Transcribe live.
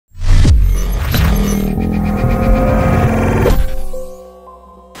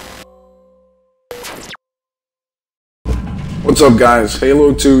What's up, guys?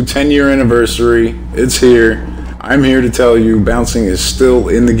 Halo 2 10-year anniversary. It's here. I'm here to tell you bouncing is still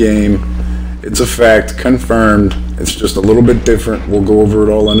in the game. It's a fact, confirmed. It's just a little bit different. We'll go over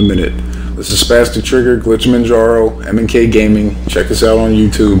it all in a minute. This is Spastic Trigger, Glitchmanjaro, MnK Gaming. Check us out on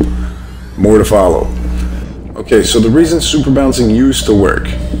YouTube. More to follow. Okay, so the reason super bouncing used to work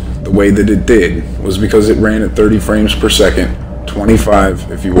the way that it did was because it ran at 30 frames per second,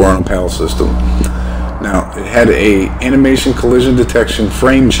 25 if you were on a PAL system. Now, it had a animation collision detection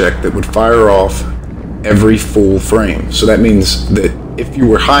frame check that would fire off every full frame. So that means that if you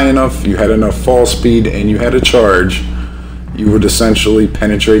were high enough, you had enough fall speed, and you had a charge, you would essentially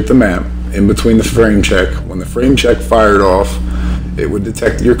penetrate the map in between the frame check. When the frame check fired off, it would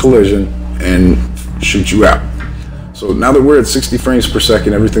detect your collision and shoot you out. So now that we're at 60 frames per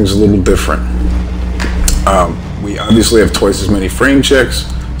second, everything's a little different. We obviously have twice as many frame checks,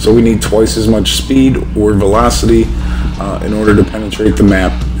 so we need twice as much speed or velocity in order to penetrate the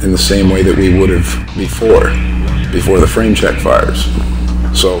map in the same way that we would have before the frame check fires.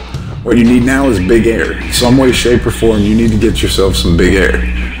 So what you need now is big air. Some way, shape, or form, you need to get yourself some big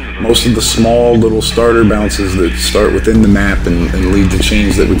air. Most of the small little starter bounces that start within the map and lead to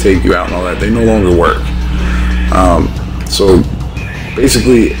chains that would take you out and all that, they no longer work. So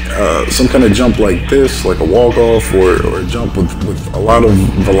basically, some kind of jump like this, like a walk-off or a jump with a lot of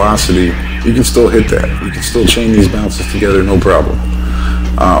velocity, you can still hit that. You can still chain these bounces together, no problem.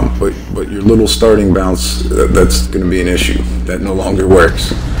 But your little starting bounce, that's going to be an issue. That no longer works.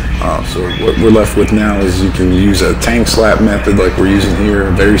 So what we're left with now is you can use a tank slap method like we're using here,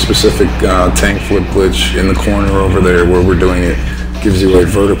 a very specific tank flip glitch in the corner over there where we're doing it. Gives you a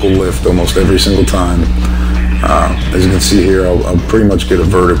vertical lift almost every single time. As you can see here, I'll pretty much get a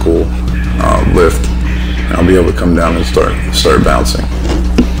vertical lift, and I'll be able to come down and start bouncing.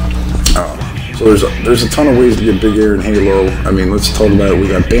 So there's a ton of ways to get big air in Halo. I mean, let's talk about it. We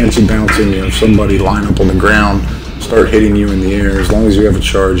got Banshee bouncing. You have somebody line up on the ground, start hitting you in the air. As long as you have a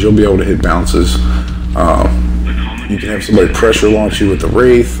charge, you'll be able to hit bounces. You can have somebody pressure launch you with the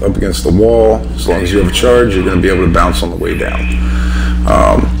Wraith up against the wall. As long as you have a charge, you're going to be able to bounce on the way down.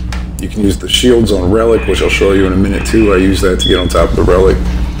 You can use the shields on Relic, which I'll show you in a minute too. I use that to get on top of the Relic.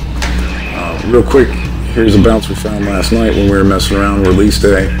 Real quick, here's a bounce we found last night when we were messing around release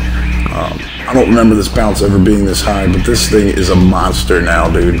day. I don't remember this bounce ever being this high, but this thing is a monster now,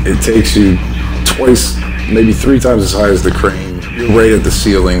 dude. It takes you twice, maybe 3 times as high as the crane. You're right at the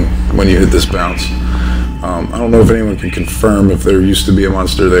ceiling when you hit this bounce. I don't know if anyone can confirm if there used to be a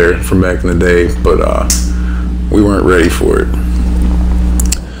monster there from back in the day, but we weren't ready for it.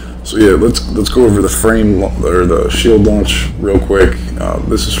 So yeah, let's go over the frame or the shield launch real quick.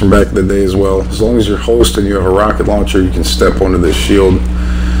 This is from back in the day as well. As long as you're host and you have a rocket launcher, you can step onto this shield.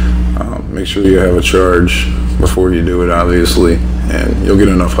 Make sure you have a charge before you do it, obviously, and you'll get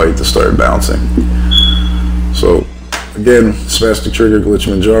enough height to start bouncing. So again, Spastic Trigger,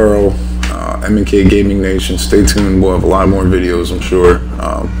 Glitchmanjaro, MnKGamingNation. Stay tuned. We'll have a lot more videos, I'm sure.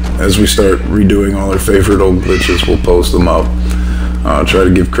 As we start redoing all our favorite old glitches, we'll post them up. Try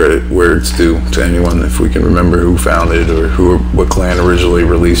to give credit where it's due to anyone, if we can remember who found it or what clan originally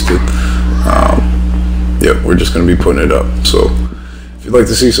released it. Yeah, we're just going to be putting it up. So if you'd like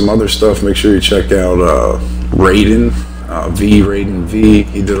to see some other stuff, make sure you check out Raiden V.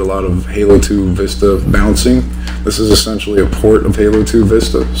 He did a lot of Halo 2 Vista bouncing. This is essentially a port of Halo 2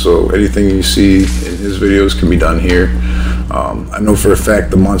 Vista, so anything you see in his videos can be done here. I know for a fact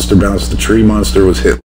the monster bounce, the tree monster, was hit